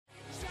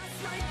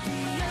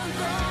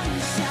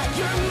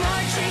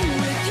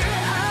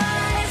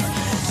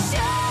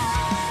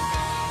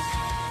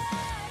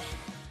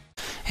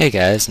Hey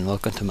guys, and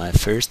welcome to my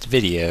first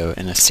video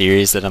in a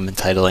series that I'm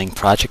entitling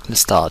Project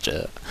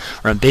Nostalgia,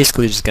 where I'm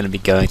basically just going to be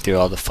going through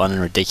all the fun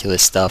and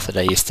ridiculous stuff that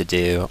I used to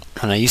do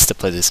when I used to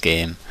play this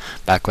game,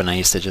 back when I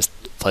used to just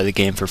play the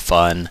game for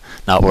fun,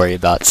 not worry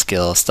about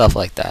skill, stuff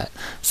like that.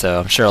 So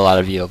I'm sure a lot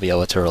of you will be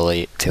able to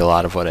relate to a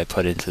lot of what I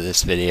put into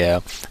this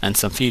video, and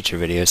some future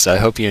videos, so I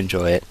hope you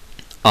enjoy it.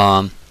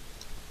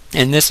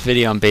 In this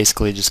video I'm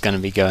basically just going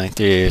to be going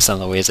through some of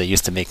the ways I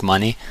used to make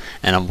money,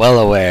 and I'm well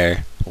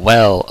aware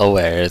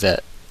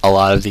that a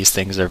lot of these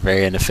things are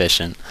very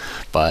inefficient,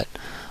 but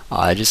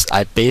I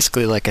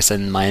basically, like I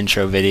said in my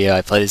intro video,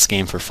 I play this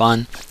game for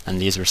fun,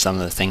 and these were some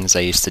of the things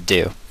I used to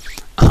do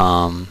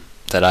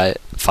that I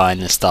find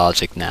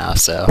nostalgic now,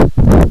 so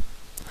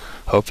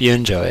hope you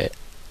enjoy it.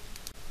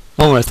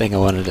 One more thing I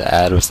wanted to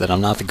add was that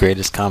I'm not the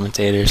greatest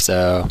commentator,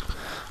 so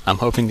I'm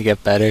hoping to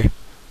get better,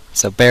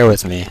 so bear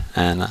with me,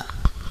 and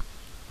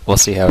we'll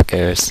see how it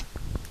goes.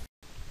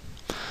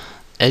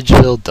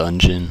 Edgeville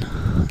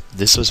Dungeon.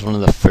 This was one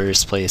of the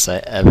first places I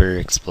ever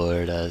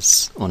explored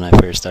when I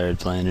first started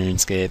playing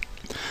RuneScape.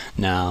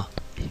 Now,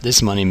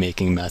 this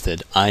money-making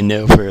method, I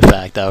know for a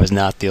fact I was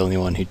not the only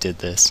one who did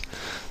this.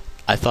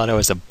 I thought I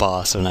was a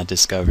boss when I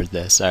discovered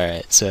this.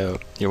 Alright, so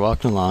you're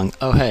walking along,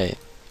 oh hey,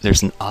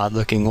 there's an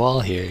odd-looking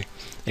wall here.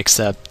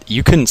 Except,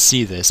 you couldn't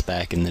see this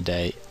back in the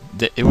day.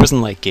 It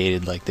wasn't like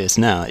gated like this.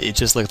 No, it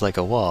just looked like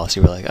a wall, so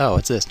you were like, oh,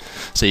 what's this?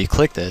 So you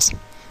click this, and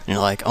you're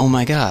like, oh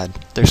my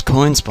god, there's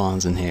coin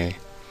spawns in here.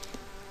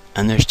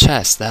 And there's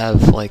chests that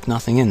have like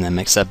nothing in them,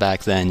 except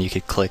back then you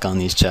could click on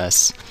these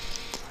chests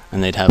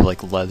and they'd have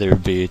like leather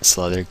boots,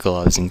 leather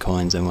gloves, and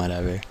coins and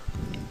whatever.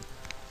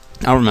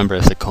 I don't remember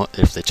if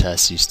the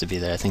chests used to be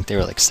there. I think they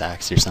were like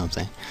sacks or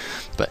something.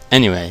 But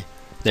anyway,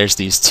 there's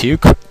these three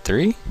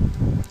coin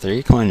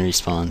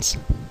respawns.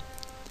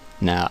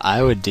 Now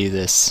I would do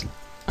this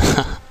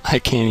I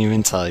can't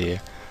even tell you,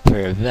 for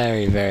a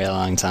very, very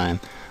long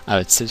time. I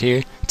would sit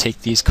here,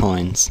 take these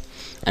coins,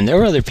 and there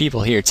were other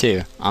people here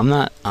too. I'm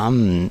not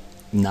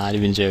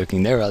even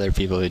joking. There were other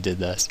people who did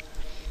this.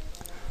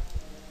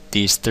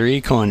 These 3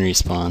 coin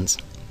respawns.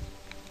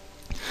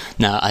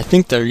 Now, I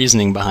think the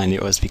reasoning behind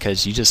it was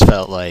because you just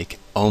felt like,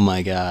 oh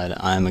my god,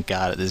 I'm a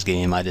god at this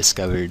game. I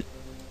discovered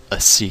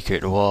a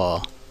secret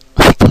wall.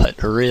 But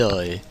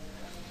really,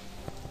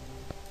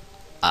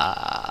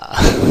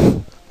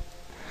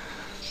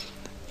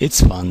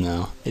 it's fun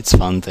though. It's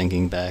fun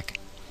thinking back.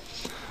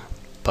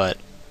 But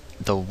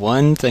the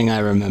one thing I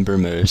remember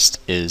most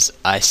is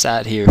I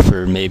sat here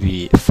for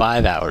maybe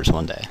 5 hours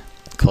one day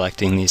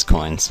collecting these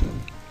coins.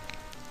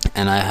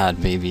 And I had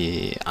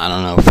maybe, I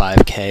don't know,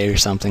 5k or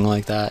something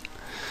like that.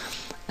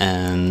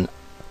 And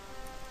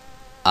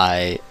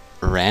I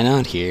ran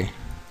out here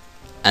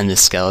and the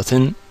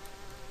skeleton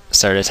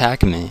started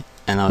attacking me.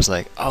 And I was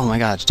like, oh my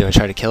god, do I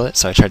try to kill it?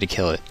 So I tried to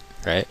kill it,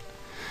 right?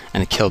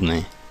 And it killed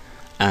me.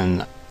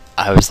 And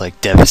I was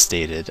like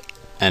devastated.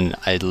 And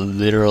I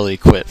literally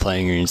quit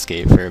playing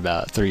RuneScape for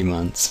about 3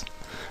 months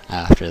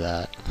after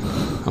that.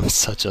 I'm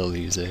such a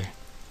loser.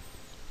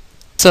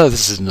 So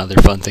this is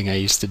another fun thing I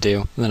used to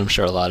do that I'm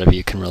sure a lot of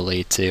you can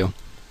relate to.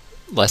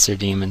 Lesser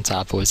Demon,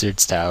 Top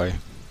Wizard's Tower.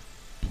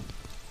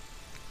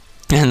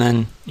 And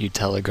then you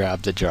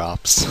telegraph the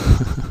drops.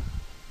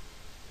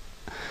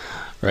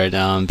 Right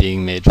now I'm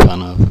being made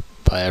fun of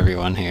by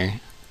everyone here.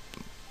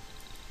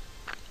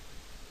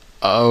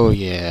 Oh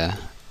yeah.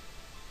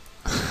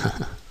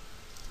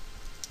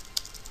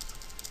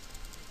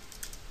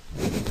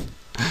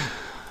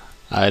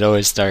 I'd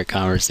always start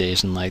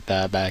conversation like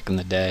that back in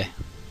the day.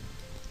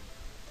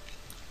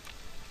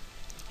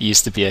 It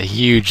used to be a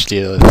huge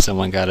deal if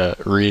someone got a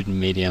Rude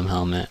Medium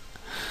helmet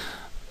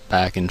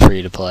back in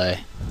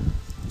free-to-play.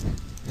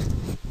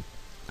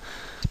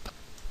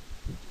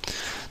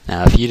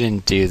 Now, if you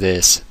didn't do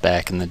this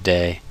back in the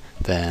day,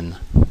 then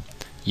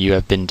you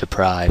have been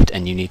deprived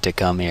and you need to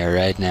come here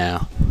right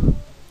now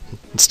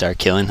and start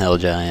killing hill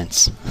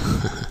giants.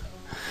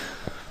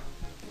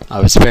 I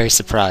was very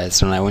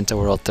surprised when I went to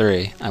World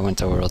 3. I went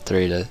to World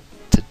 3 to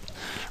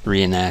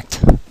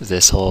reenact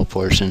this whole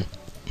portion.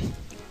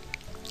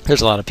 There's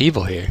a lot of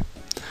people here.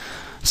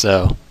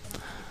 So,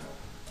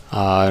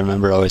 I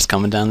remember always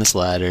coming down this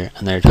ladder,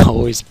 and there'd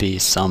always be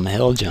some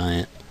hill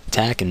giant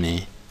attacking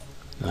me.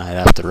 And I'd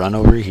have to run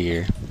over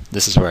here.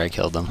 This is where I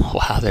killed them.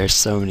 Wow, there's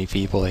so many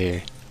people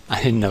here.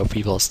 I didn't know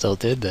people still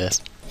did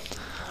this.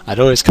 I'd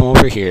always come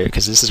over here,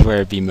 because this is where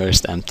it'd be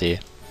most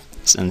empty.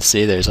 And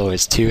see, there's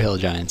always 2 hill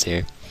giants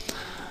here.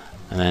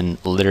 And then,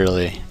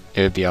 literally,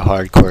 it would be a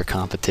hardcore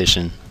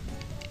competition.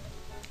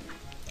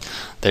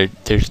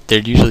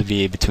 There'd usually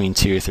be between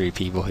 2 or 3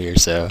 people here,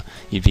 so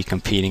you'd be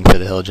competing for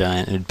the hill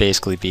giant. It'd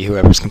basically be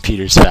whoever's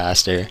computer's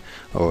faster,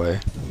 or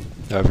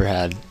whoever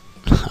had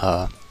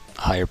a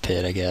higher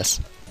pit, I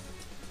guess.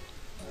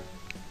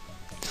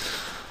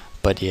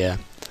 But yeah,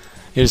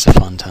 it was a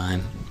fun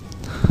time.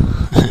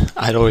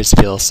 I'd always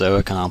feel so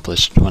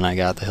accomplished when I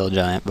got the hill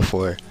giant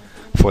before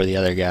the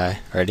other guy.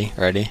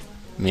 Ready?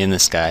 Me and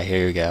this guy.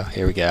 Here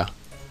we go.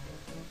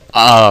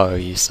 Oh,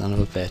 you son of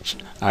a bitch.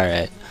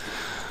 Alright.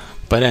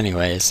 But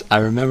anyways, I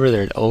remember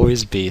there'd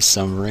always be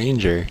some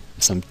ranger,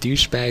 some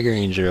douchebag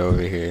ranger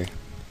over here,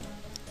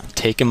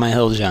 taking my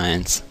hill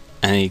giants,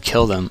 and he'd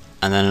kill them,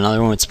 and then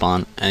another one would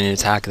spawn, and he'd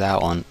attack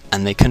that one,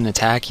 and they couldn't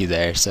attack you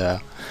there, so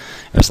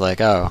it was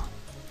like, oh,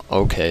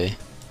 okay,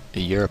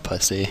 you're a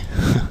pussy.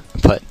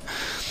 but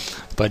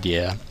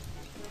yeah.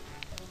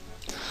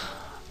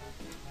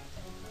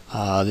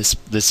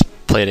 This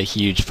played a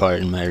huge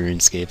part in my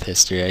RuneScape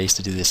history. I used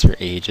to do this for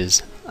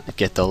ages. I'd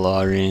get the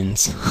law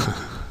runes.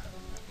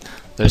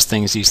 Those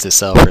things used to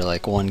sell for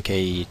like 1k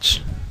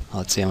each.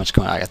 Let's see how much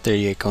coin. I got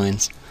 38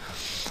 coins.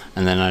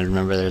 And then I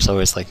remember there's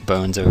always like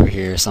bones over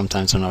here.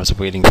 Sometimes when I was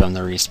waiting for them to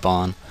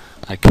respawn,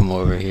 I'd come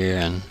over here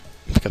and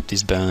pick up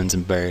these bones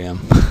and bury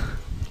them.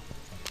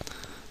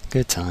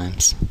 Good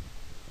times.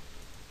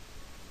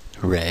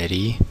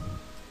 Ready?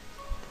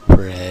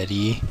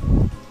 Ready?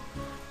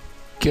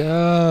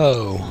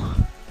 Go!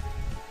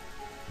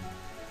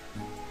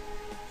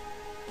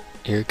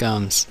 Here it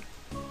comes.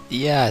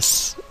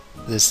 Yes!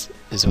 This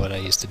is what I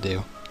used to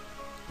do.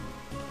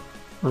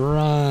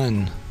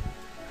 Run!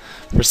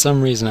 For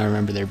some reason I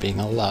remember there being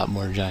a lot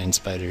more giant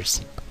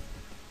spiders.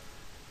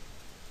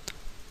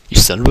 You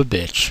son of a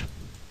bitch.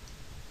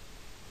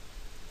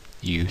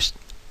 You...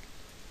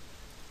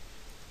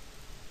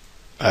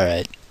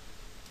 Alright.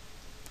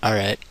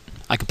 Alright.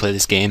 I can play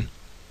this game.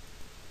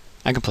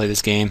 I can play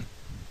this game.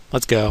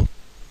 Let's go.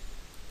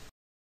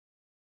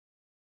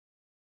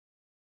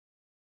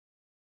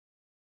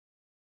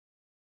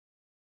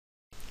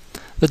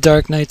 The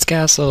Dark Knight's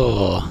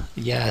Castle!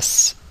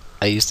 Yes!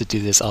 I used to do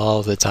this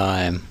all the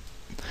time.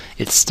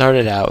 It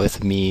started out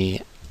with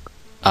me,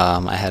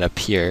 I had a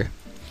peer,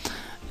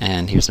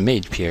 and he was a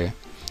mage peer,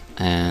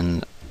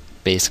 and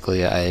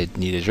basically I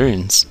needed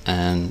runes,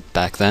 and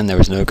back then there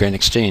was no grand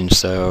exchange,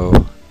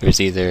 so it was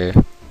either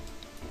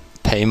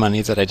pay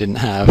money that I didn't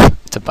have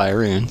to buy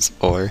runes,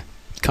 or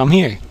come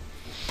here.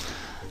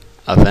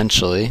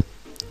 Eventually,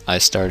 I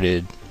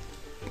started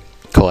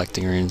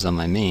collecting runes on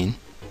my main,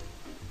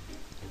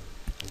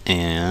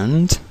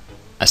 and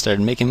I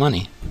started making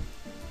money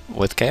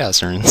with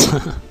chaos runes.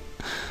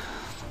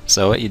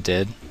 So what you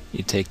did,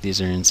 you take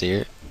these runes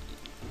here,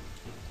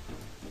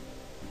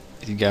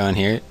 you go in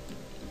here,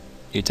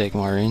 you take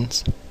more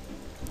runes,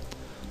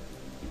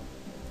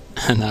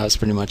 and that was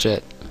pretty much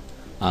it.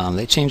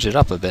 They changed it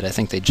up a bit. I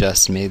think they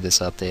just made this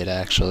update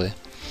actually,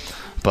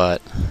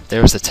 but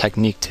there was a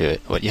technique to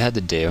it. What you had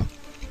to do,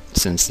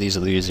 since these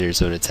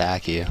losers would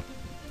attack you,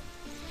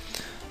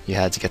 you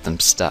had to get them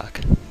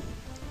stuck.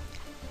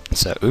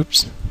 So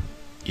oops,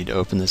 you'd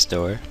open this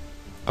door,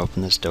 well,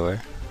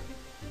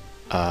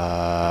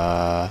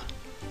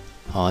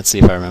 let's see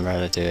if I remember how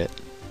to do it.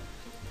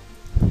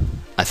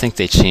 I think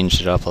they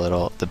changed it up a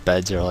little. The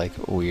beds are like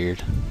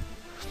weird.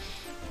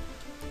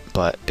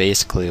 But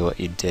basically what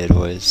you did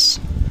was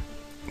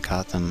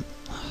got them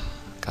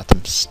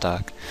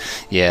stuck.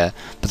 Yeah,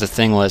 but the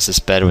thing was this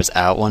bed was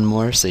out one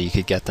more, so you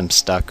could get them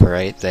stuck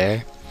right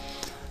there.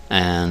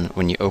 And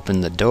when you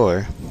open the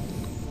door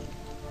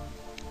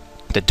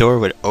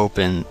would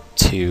open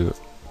to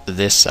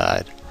this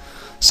side.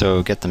 So it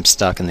would get them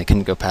stuck and they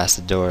couldn't go past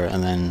the door,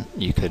 and then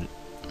you could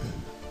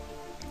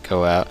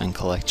go out and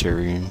collect your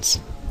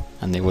runes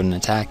and they wouldn't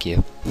attack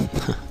you.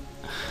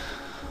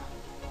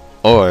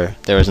 Or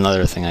there was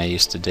another thing I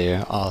used to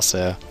do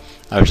also.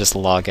 I would just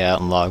log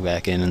out and log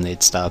back in and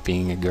they'd stop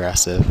being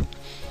aggressive.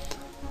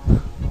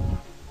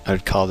 I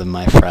would call them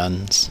my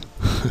friends.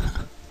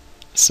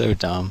 So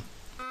dumb.